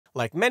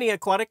Like many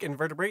aquatic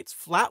invertebrates,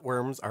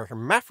 flatworms are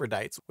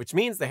hermaphrodites, which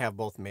means they have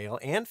both male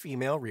and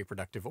female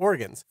reproductive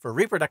organs. For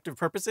reproductive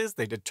purposes,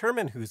 they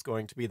determine who's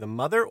going to be the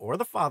mother or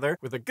the father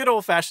with a good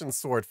old-fashioned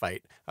sword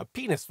fight, a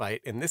penis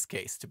fight in this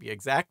case to be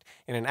exact,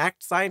 in an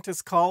act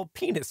scientists call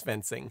penis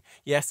fencing.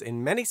 Yes,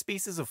 in many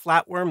species of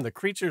flatworm, the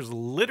creatures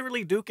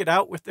literally duke it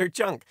out with their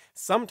junk,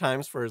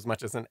 sometimes for as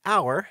much as an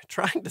hour,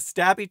 trying to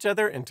stab each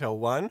other until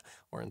one,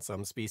 or in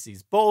some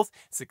species both,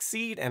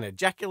 succeed and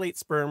ejaculate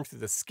sperm through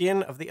the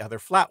skin of the other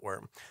flatworm.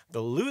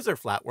 The loser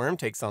flatworm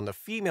takes on the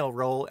female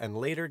role and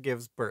later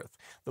gives birth.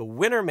 The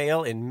winner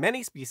male in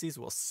many species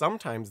will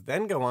sometimes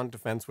then go on to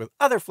fence with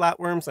other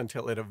flatworms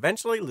until it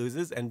eventually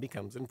loses and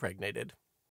becomes impregnated.